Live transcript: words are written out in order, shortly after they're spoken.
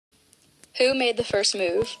Who made the first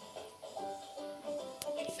move?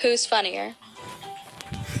 Who's funnier?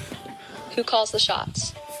 Who calls the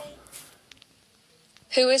shots?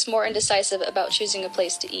 Who is more indecisive about choosing a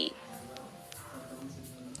place to eat?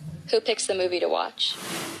 Who picks the movie to watch?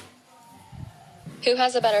 Who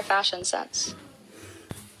has a better fashion sense?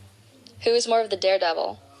 Who is more of the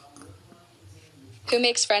daredevil? Who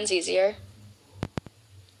makes friends easier?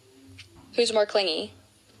 Who's more clingy?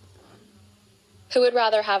 Who would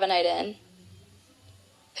rather have a night in?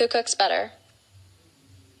 Who cooks better?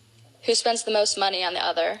 Who spends the most money on the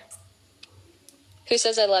other? Who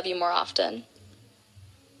says I love you more often?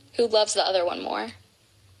 Who loves the other one more?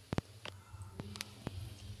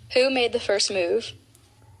 Who made the first move?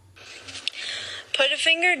 Put a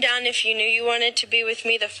finger down if you knew you wanted to be with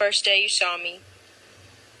me the first day you saw me.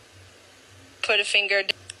 Put a finger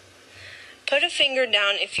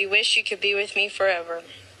down if you wish you could be with me forever.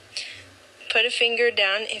 Put a finger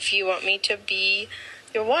down if you want me to be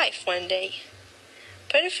your wife one day.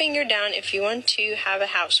 Put a finger down if you want to have a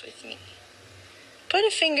house with me. Put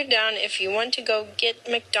a finger down if you want to go get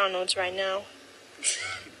McDonald's right now.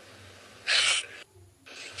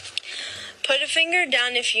 Put a finger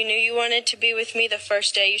down if you knew you wanted to be with me the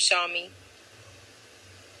first day you saw me.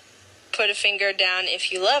 Put a finger down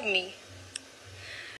if you love me.